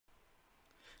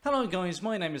Hello guys,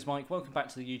 my name is Mike, welcome back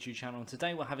to the YouTube channel, and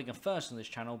today we're having a first on this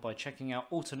channel by checking out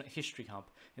AlternateHistoryHub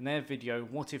in their video,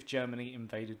 What If Germany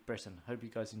Invaded Britain? Hope you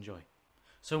guys enjoy.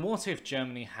 So what if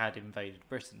Germany had invaded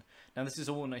Britain? Now this is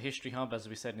AlternateHistoryHub, as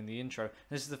we said in the intro.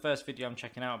 This is the first video I'm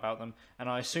checking out about them, and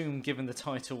I assume, given the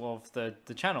title of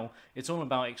the channel, it's all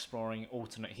about exploring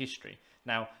alternate history.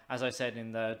 Now, as I said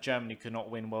in the Germany Could Not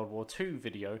Win World War II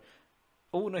video,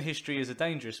 alternate history is a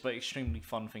dangerous but extremely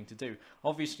fun thing to do.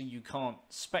 Obviously you can't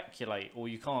speculate or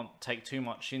you can't take too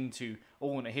much into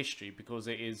alternate history because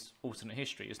it is alternate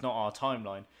history. It's not our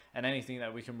timeline, and anything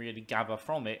that we can really gather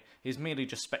from it is merely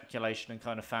just speculation and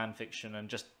kind of fan fiction and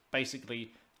just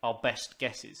basically our best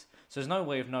guesses. So there's no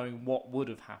way of knowing what would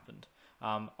have happened.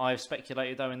 I've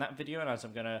speculated though in that video, and as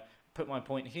I'm going to put my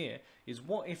point here, is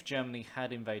what if Germany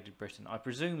had invaded Britain? I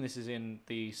presume this is in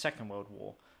the Second World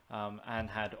War. And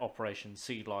had Operation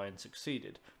Sea Lion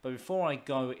succeeded. But before I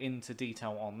go into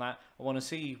detail on that, I want to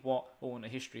see what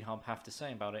AlternateHistoryHub have to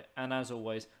say about it, and as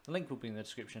always, the link will be in the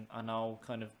description, and I'll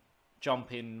kind of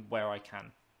jump in where I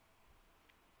can.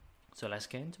 So let's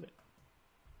get into it.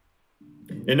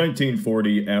 In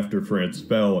 1940, after France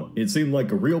fell, it seemed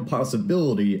like a real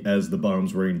possibility as the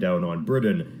bombs rained down on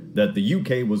Britain that the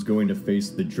UK was going to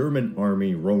face the German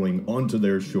army rolling onto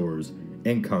their shores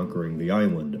and conquering the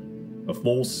island. A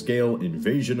full-scale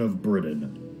invasion of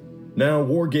Britain. Now,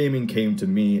 Wargaming came to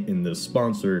me in this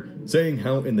sponsor, saying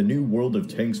how in the new World of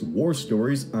Tanks War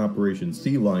Stories Operation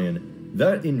Sea Lion,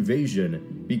 that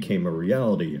invasion became a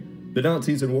reality. The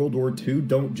Nazis in World War II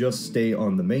don't just stay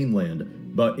on the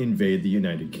mainland, but invade the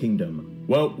United Kingdom.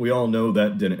 Well, we all know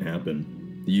that didn't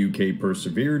happen. The UK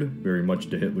persevered, very much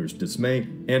to Hitler's dismay,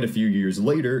 and a few years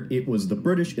later, it was the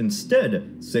British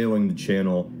instead sailing the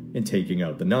Channel and taking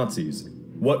out the Nazis.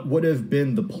 What would have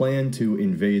been the plan to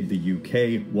invade the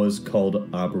UK was called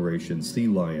Operation Sea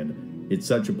Lion. It's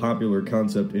such a popular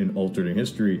concept in alternate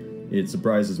history, it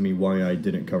surprises me why I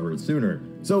didn't cover it sooner.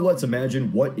 So let's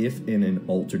imagine what if in an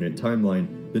alternate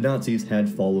timeline, the Nazis had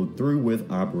followed through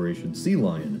with Operation Sea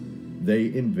Lion.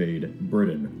 They invade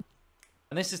Britain.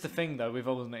 And this is the thing though with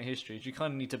alternate history, is you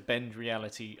kind of need to bend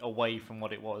reality away from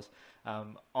what it was.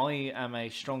 I am a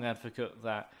strong advocate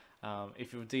that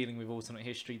if you're dealing with alternate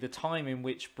history, the time in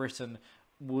which Britain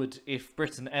would, if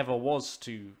Britain ever was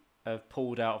to have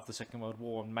pulled out of the Second World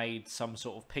War and made some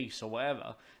sort of peace or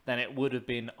whatever, then it would have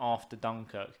been after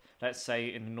Dunkirk. Let's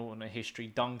say in an alternate history,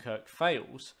 Dunkirk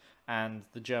fails and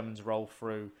the Germans roll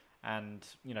through, and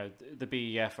you know the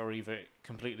BEF are either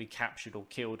completely captured or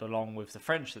killed along with the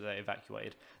French that they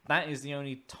evacuated. That is the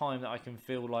only time that I can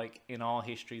feel like in our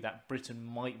history that Britain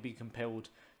might be compelled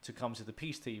to come to the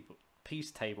peace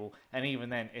table, and even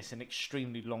then it's an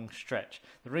extremely long stretch.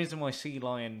 The reason why Sea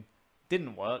Lion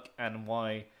didn't work, and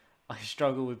why I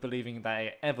struggle with believing that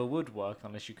it ever would work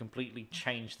unless you completely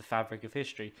change the fabric of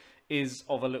history, is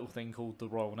of a little thing called the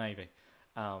Royal Navy.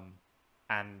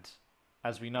 And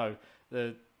as we know,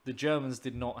 the Germans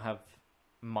did not have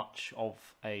much of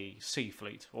a sea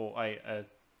fleet, or a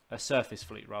surface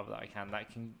fleet rather, that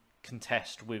can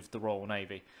contest with the Royal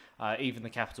Navy. Even the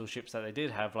capital ships that they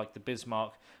did have, like the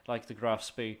Bismarck, like the Graf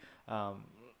Spee,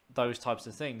 those types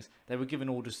of things, they were given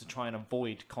orders to try and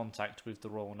avoid contact with the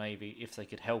Royal Navy if they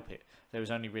could help it. They was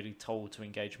only really told to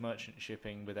engage merchant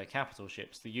shipping with their capital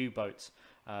ships. The U-boats,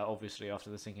 obviously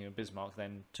after the sinking of Bismarck,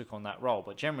 then took on that role,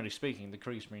 but generally speaking the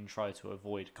Kriegsmarine tried to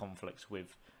avoid conflicts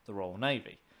with the Royal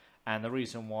Navy. And the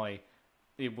reason why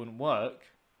it wouldn't work,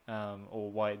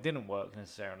 or why it didn't work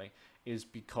necessarily, is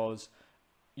because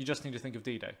you just need to think of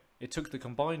D-Day. It took the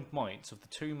combined mights of the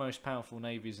two most powerful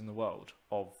navies in the world,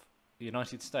 of the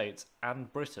United States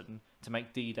and Britain, to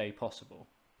make D-Day possible.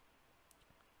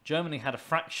 Germany had a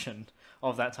fraction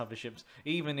of that type of ships.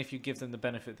 Even if you give them the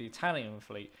benefit of the Italian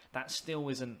fleet, that still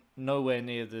isn't nowhere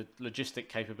near the logistic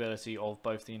capability of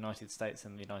both the United States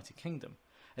and the United Kingdom.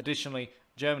 Additionally,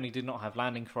 Germany did not have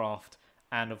landing craft,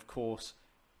 and of course,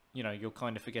 you know, you're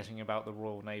kind of forgetting about the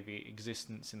Royal Navy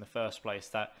existence in the first place,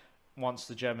 that once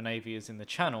the German Navy is in the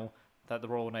Channel, that the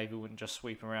Royal Navy wouldn't just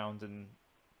sweep around and,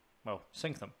 well,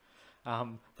 sink them.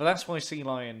 But that's why Sea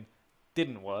Lion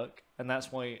didn't work, and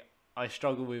that's why I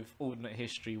struggle with alternate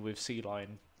history with Sea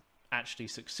Lion actually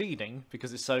succeeding,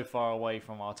 because it's so far away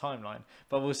from our timeline.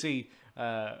 But we'll see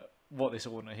what this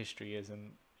alternate history is,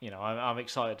 and you know, I'm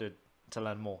excited to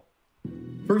learn more.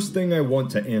 First thing I want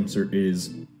to answer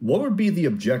is, what would be the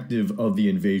objective of the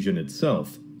invasion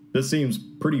itself? This seems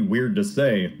pretty weird to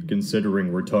say,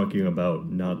 considering we're talking about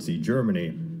Nazi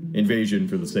Germany. Invasion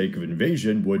for the sake of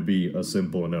invasion would be a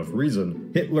simple enough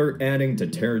reason. Hitler adding to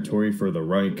territory for the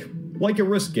Reich, like a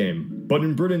risk game. But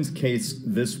in Britain's case,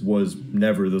 this was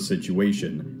never the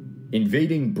situation.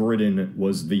 Invading Britain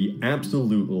was the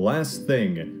absolute last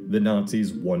thing the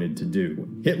Nazis wanted to do.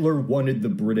 Hitler wanted the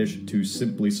British to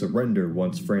simply surrender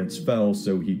once France fell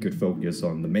so he could focus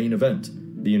on the main event,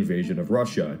 the invasion of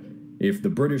Russia. If the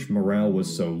British morale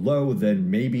was so low, then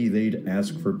maybe they'd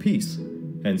ask for peace,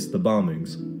 hence the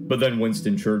bombings. But then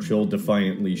Winston Churchill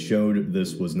defiantly showed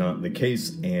this was not the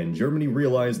case, and Germany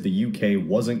realized the UK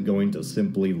wasn't going to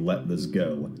simply let this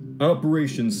go.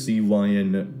 Operation Sea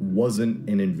Lion wasn't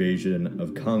an invasion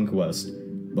of conquest,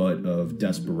 but of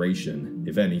desperation,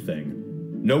 if anything.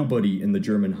 Nobody in the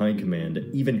German high command,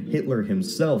 even Hitler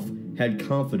himself, had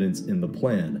confidence in the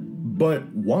plan. But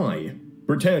why?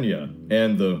 Britannia,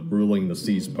 and the ruling the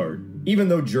seas part. Even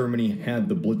though Germany had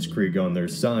the Blitzkrieg on their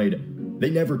side, they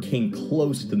never came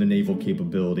close to the naval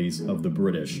capabilities of the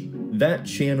British. That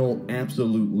channel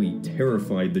absolutely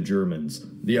terrified the Germans.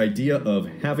 The idea of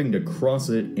having to cross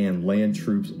it and land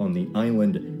troops on the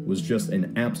island was just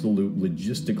an absolute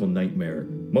logistical nightmare.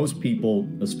 Most people,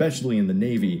 especially in the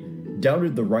Navy,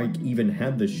 doubted the Reich even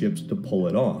had the ships to pull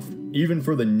it off. Even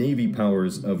for the Navy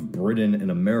powers of Britain and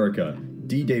America,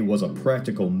 D-Day was a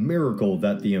practical miracle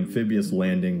that the amphibious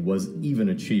landing was even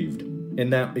achieved.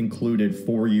 And that included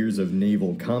 4 years of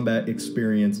naval combat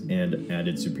experience and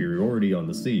added superiority on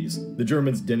the seas. The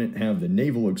Germans didn't have the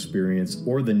naval experience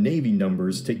or the Navy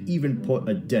numbers to even put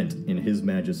a dent in His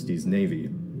Majesty's Navy.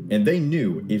 And they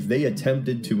knew if they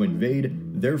attempted to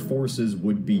invade, their forces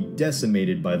would be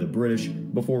decimated by the British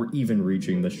before even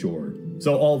reaching the shore.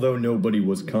 So although nobody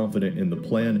was confident in the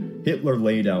plan, Hitler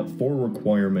laid out 4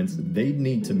 requirements they'd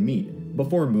need to meet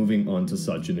before moving on to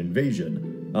such an invasion.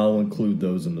 I'll include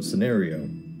those in the scenario.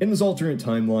 In this alternate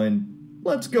timeline,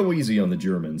 let's go easy on the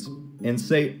Germans, and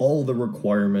say all the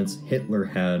requirements Hitler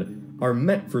had are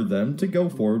met for them to go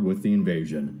forward with the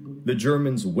invasion. The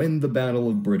Germans win the Battle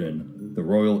of Britain. The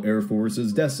Royal Air Force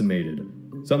is decimated.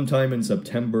 Sometime in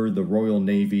September, the Royal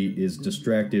Navy is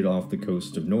distracted off the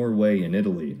coast of Norway and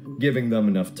Italy, giving them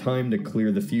enough time to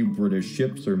clear the few British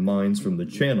ships or mines from the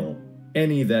channel.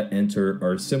 Any that enter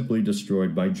are simply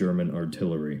destroyed by German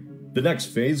artillery. The next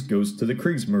phase goes to the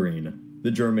Kriegsmarine,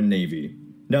 the German Navy.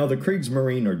 Now the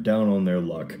Kriegsmarine are down on their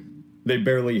luck. They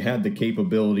barely had the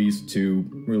capabilities to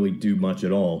really do much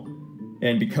at all.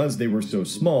 And because they were so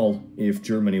small, if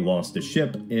Germany lost a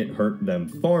ship, it hurt them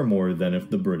far more than if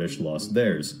the British lost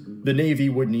theirs. The Navy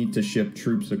would need to ship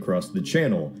troops across the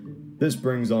channel. This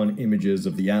brings on images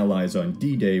of the Allies on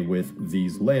D-Day with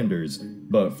these landers,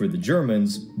 but for the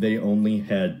Germans, they only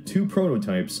had 2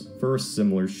 prototypes for a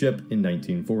similar ship in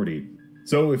 1940.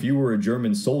 So if you were a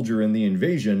German soldier in the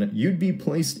invasion, you'd be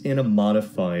placed in a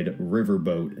modified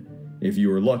riverboat. If you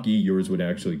were lucky, yours would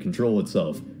actually control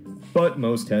itself, but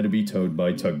most had to be towed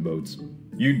by tugboats.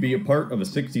 You'd be a part of a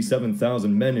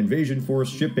 67,000 men invasion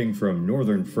force shipping from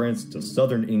northern France to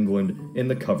southern England in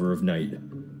the cover of night.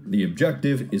 The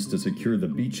objective is to secure the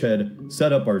beachhead,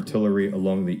 set up artillery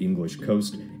along the English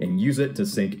coast, and use it to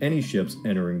sink any ships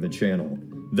entering the channel.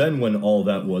 Then when all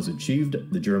that was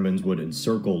achieved, the Germans would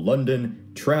encircle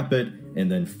London, trap it, and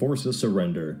then force a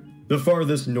surrender. The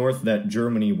farthest north that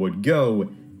Germany would go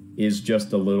is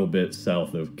just a little bit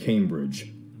south of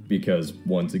Cambridge, because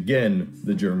once again,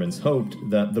 the Germans hoped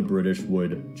that the British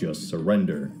would just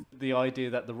surrender. The idea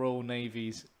that the Royal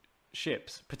Navy's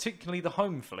ships, particularly the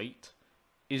home fleet,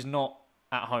 is not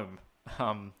at home.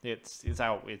 It's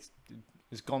out.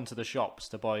 It's gone to the shops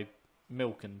to buy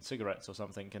milk and cigarettes or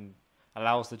something, and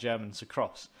allows the Germans to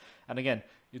cross. And again,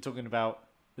 you're talking about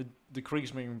the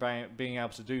Kriegsmarine being able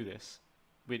to do this,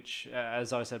 which,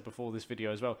 as I said before this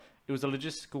video as well, it was a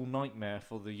logistical nightmare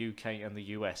for the UK and the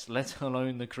US, let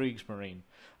alone the Kriegsmarine,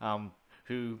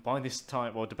 who by this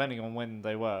time, well, depending on when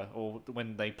they were, or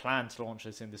when they planned to launch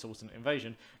this in this alternate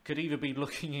invasion, could either be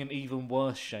looking in even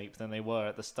worse shape than they were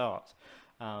at the start.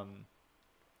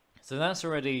 So that's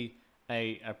already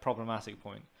a problematic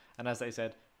point. And as they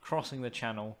said, crossing the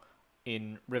channel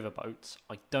in riverboats,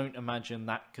 I don't imagine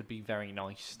that could be very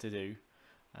nice to do.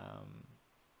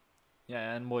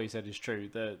 Yeah, and what he said is true.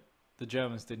 The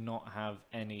Germans did not have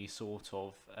any sort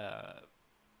of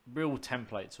real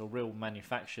templates or real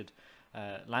manufactured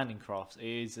landing crafts.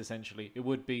 It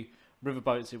would be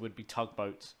riverboats, it would be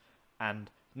tugboats, and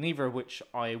neither of which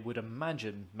I would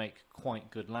imagine make quite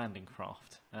good landing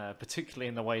craft, particularly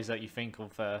in the ways that you think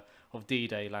of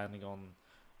D-Day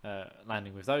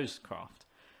landing with those craft.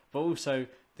 But also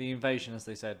the invasion, as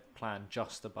they said, planned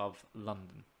just above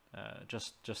London,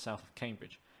 just south of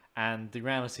Cambridge. And the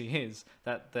reality is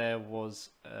that there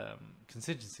was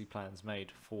contingency plans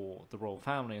made for the royal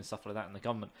family and stuff like that in the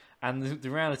government. And the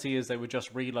reality is they would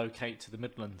just relocate to the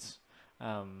Midlands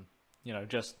you know,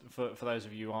 just for those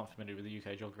of you who aren't familiar with the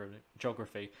UK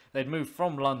geography, they'd move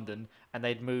from London and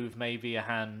they'd move maybe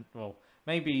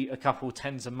maybe a couple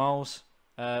tens of miles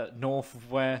north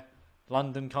of where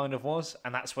London kind of was,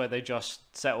 and that's where they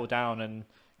just settle down and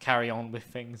carry on with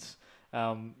things.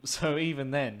 So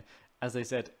even then, as they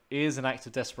said, it is an act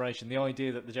of desperation. The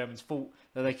idea that the Germans thought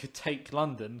that they could take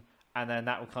London and then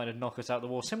that would kind of knock us out of the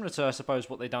war, similar to, I suppose,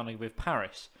 what they'd done with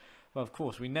Paris. Well, of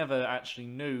course, we never actually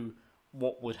knew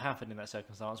what would happen in that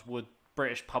circumstance. Would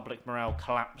British public morale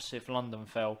collapse if London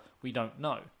fell? We don't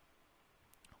know.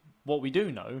 What we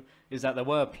do know is that there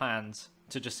were plans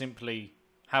to just simply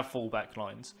have fallback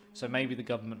lines. So maybe the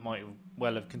government might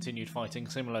well have continued fighting,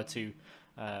 similar to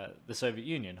the Soviet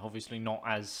Union. Obviously not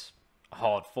as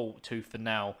hard fought tooth for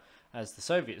now as the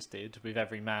Soviets did, with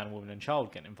every man, woman and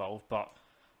child getting involved, but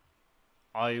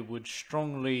I would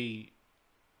strongly...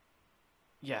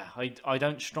 Yeah, I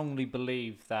don't strongly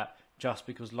believe that just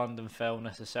because London fell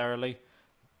necessarily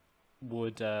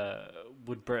would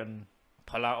Britain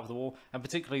pull out of the war. And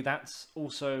particularly that's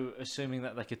also assuming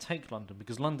that they could take London,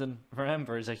 because London,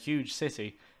 remember, is a huge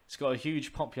city. It's got a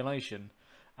huge population,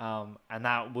 and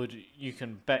that would, you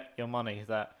can bet your money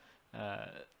that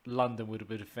London would have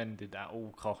been defended at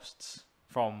all costs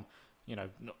from, you know,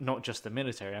 not just the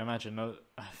military. I imagine a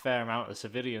fair amount of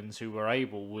civilians who were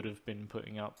able would have been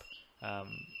putting up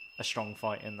a strong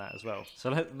fight in that as well.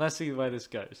 So let's see where this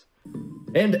goes.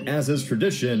 And as is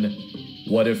tradition,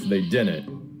 what if they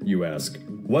didn't, you ask?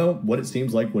 Well, what it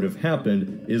seems like would have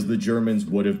happened is the Germans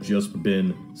would have just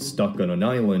been stuck on an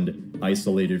island,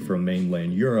 isolated from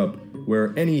mainland Europe,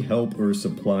 where any help or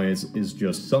supplies is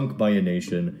just sunk by a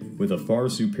nation with a far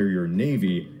superior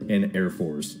navy and air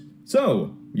force.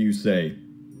 So, you say,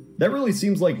 that really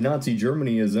seems like Nazi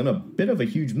Germany is in a bit of a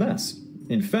huge mess.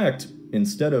 In fact,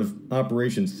 instead of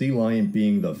Operation Sea Lion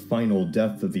being the final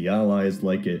death of the Allies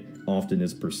like it often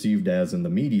is perceived as in the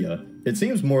media, it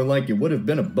seems more like it would have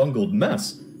been a bungled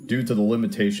mess due to the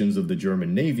limitations of the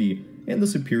German Navy and the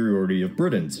superiority of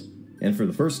Britain's. And for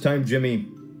the first time, Jimmy,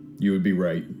 you would be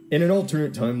right. In an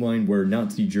alternate timeline where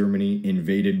Nazi Germany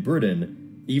invaded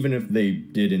Britain, even if they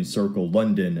did encircle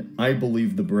London, I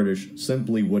believe the British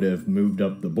simply would have moved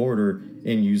up the border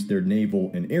and used their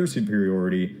naval and air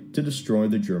superiority to destroy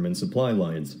the German supply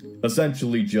lines,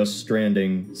 essentially just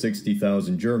stranding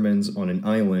 60,000 Germans on an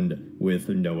island with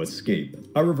no escape.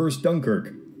 A reverse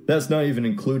Dunkirk. That's not even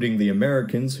including the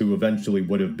Americans, who eventually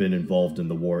would have been involved in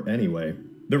the war anyway.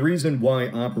 The reason why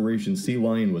Operation Sea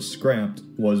Lion was scrapped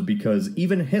was because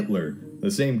even Hitler,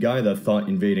 the same guy that thought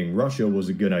invading Russia was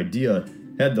a good idea,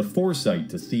 had the foresight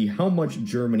to see how much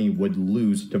Germany would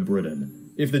lose to Britain.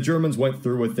 If the Germans went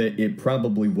through with it, it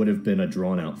probably would have been a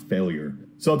drawn-out failure.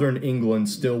 Southern England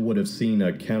still would have seen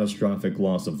a catastrophic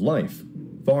loss of life,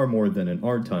 far more than in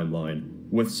our timeline.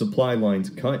 With supply lines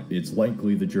cut, it's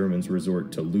likely the Germans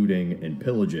resort to looting and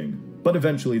pillaging. But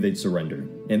eventually they'd surrender.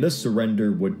 And this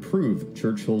surrender would prove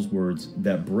Churchill's words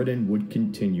that Britain would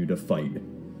continue to fight,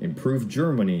 and prove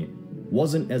Germany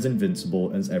wasn't as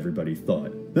invincible as everybody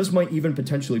thought. This might even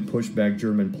potentially push back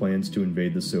German plans to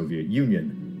invade the Soviet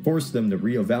Union, force them to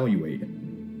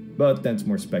reevaluate. But that's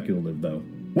more speculative though.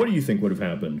 What do you think would have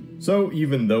happened? So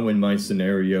even though in my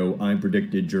scenario I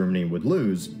predicted Germany would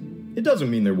lose, it doesn't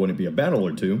mean there wouldn't be a battle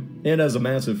or two. And as a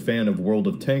massive fan of World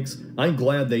of Tanks, I'm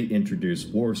glad they introduced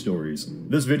War Stories.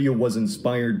 This video was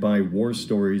inspired by War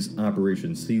Stories'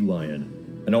 Operation Sea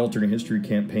Lion, an alternate history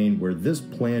campaign where this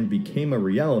plan became a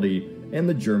reality and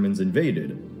the Germans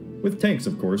invaded. With tanks,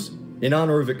 of course. In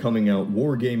honor of it coming out,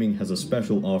 Wargaming has a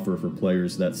special offer for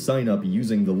players that sign up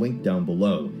using the link down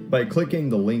below. By clicking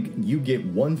the link, you get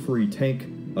 1 free tank,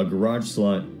 a garage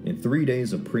slot, and 3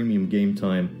 days of premium game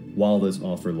time while this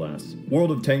offer lasts. World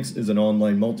of Tanks is an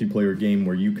online multiplayer game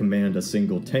where you command a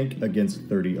single tank against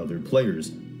 30 other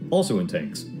players. Also in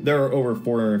tanks, there are over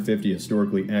 450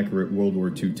 historically accurate World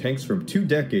War II tanks from 2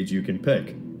 decades you can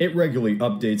pick. It regularly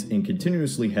updates and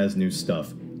continuously has new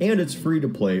stuff, and it's free to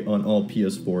play on all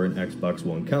PS4 and Xbox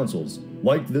One consoles.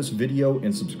 Like this video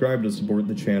and subscribe to support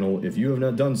the channel if you have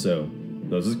not done so.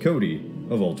 This is Cody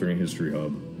of Alternate History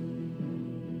Hub.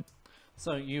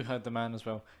 So you heard the man as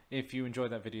well. If you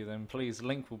enjoyed that video, then please,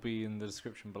 link will be in the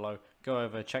description below. Go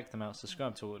over, check them out,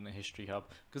 subscribe to Alternate History Hub,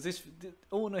 because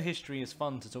alternate history is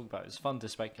fun to talk about. It's fun to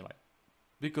speculate,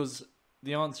 because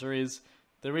the answer is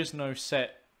there is no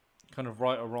set kind of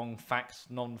right or wrong, fact,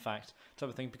 non-fact type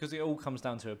of thing, because it all comes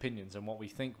down to opinions and what we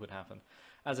think would happen.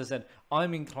 As I said,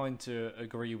 I'm inclined to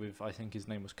agree with, I think his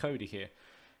name was Cody here,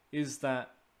 is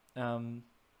that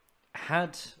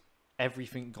had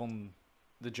everything gone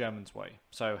the Germans' way,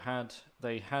 so had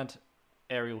they had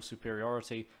aerial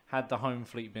superiority. Had the home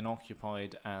fleet been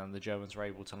occupied and the Germans were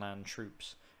able to land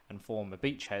troops and form a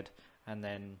beachhead, and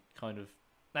then kind of,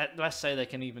 let's say they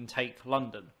can even take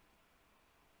London.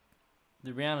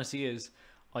 The reality is,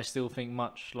 I still think,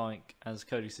 much like as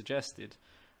Cody suggested,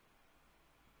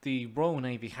 the Royal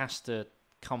Navy has to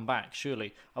come back,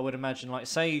 surely. I would imagine, like,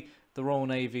 say the Royal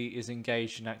Navy is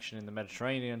engaged in action in the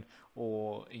Mediterranean,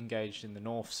 or engaged in the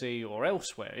North Sea, or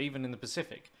elsewhere, even in the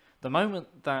Pacific. The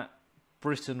moment that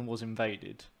Britain was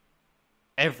invaded,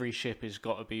 every ship has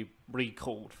got to be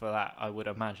recalled for that, I would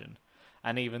imagine.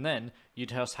 And even then, you'd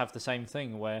just have the same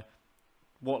thing where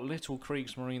what little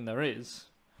Kriegsmarine there is,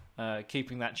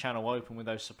 keeping that channel open with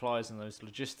those supplies and those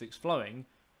logistics flowing,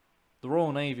 the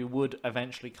Royal Navy would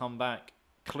eventually come back,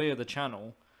 clear the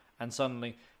channel, and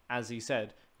suddenly, as he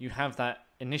said, you have that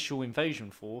initial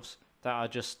invasion force that are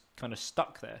just kind of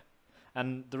stuck there.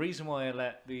 And the reason why I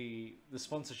let the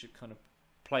sponsorship kind of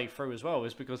play through as well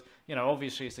is because, you know,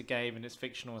 obviously it's a game and it's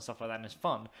fictional and stuff like that and it's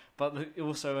fun, but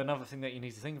also another thing that you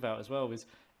need to think about as well is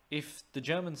if the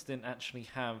Germans didn't actually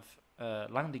have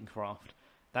landing craft,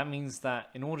 that means that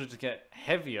in order to get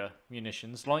heavier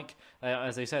munitions, like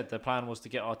as they said, the plan was to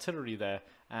get artillery there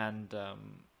and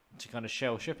to kind of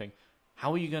shell shipping.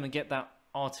 How are you going to get that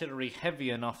artillery heavy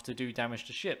enough to do damage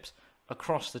to ships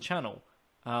across the channel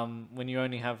when you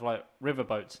only have like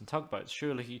riverboats and tugboats?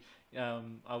 Surely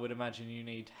I would imagine you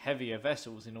need heavier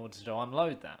vessels in order to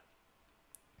unload that,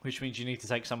 which means you need to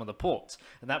take some of the ports,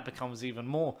 and that becomes even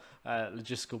more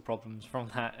logistical problems from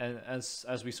that,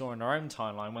 as we saw in our own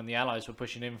timeline when the Allies were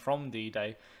pushing in from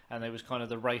D-Day, and there was kind of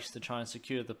the race to try and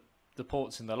secure the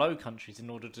ports in the Low Countries in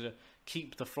order to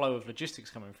keep the flow of logistics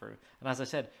coming through. And as I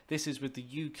said, this is with the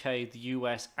UK, the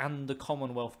US, and the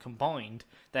Commonwealth combined,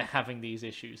 they're having these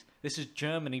issues. This is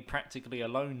Germany practically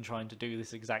alone trying to do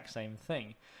this exact same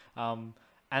thing. And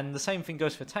the same thing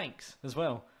goes for tanks as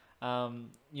well.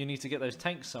 You need to get those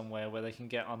tanks somewhere where they can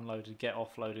get unloaded, get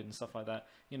offloaded and stuff like that.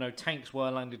 You know, tanks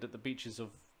were landed at the beaches of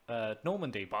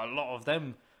Normandy, but a lot of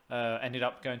them ended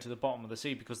up going to the bottom of the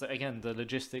sea because, again, the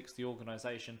logistics, the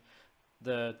organisation,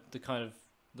 the kind of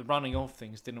the running of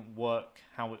things didn't work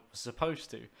how it was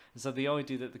supposed to. And so the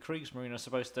idea that the Kriegsmarine are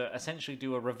supposed to essentially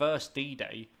do a reverse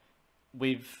D-Day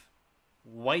with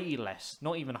way less,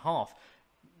 not even half,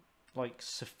 like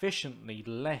sufficiently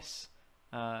less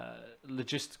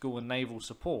logistical and naval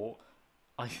support,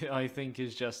 I think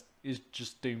is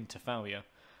just doomed to failure.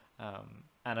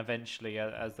 And eventually,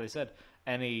 as they said,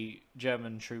 any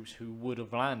German troops who would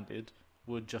have landed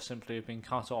would just simply have been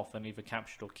cut off and either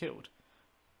captured or killed.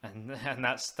 And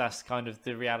that's kind of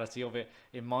the reality of it,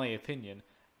 in my opinion.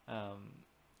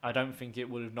 I don't think it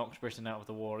would have knocked Britain out of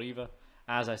the war either.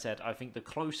 As I said, I think the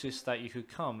closest that you could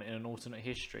come in an alternate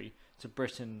history to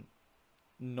Britain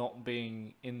not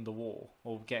being in the war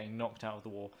or getting knocked out of the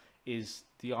war is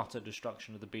the utter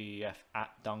destruction of the BEF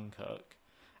at Dunkirk.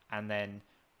 And then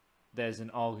there's an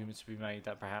argument to be made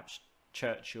that perhaps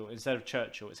Churchill, instead of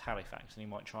Churchill, it's Halifax, and he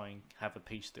might try and have a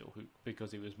peace deal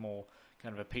because he was more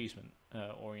kind of appeasement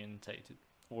oriented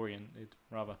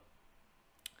rather.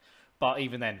 But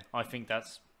even then, I think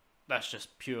that's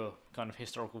just pure kind of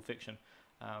historical fiction.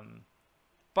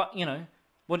 But you know,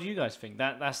 what do you guys think?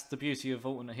 That's the beauty of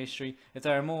alternate history. If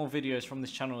there are more videos from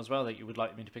this channel as well that you would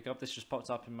like me to pick up, this just popped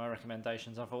up in my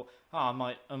recommendations. I thought, I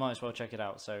might as well check it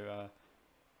out. So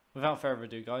without further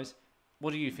ado, guys,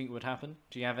 what do you think would happen?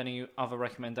 Do you have any other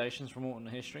recommendations from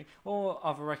alternate history, or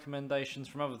other recommendations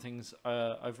from other things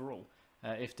overall?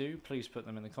 If do, please put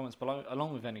them in the comments below,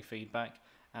 along with any feedback.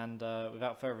 And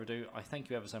without further ado, I thank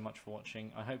you ever so much for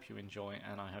watching. I hope you enjoy,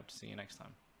 and I hope to see you next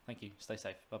time. Thank you. Stay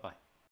safe. Bye-bye.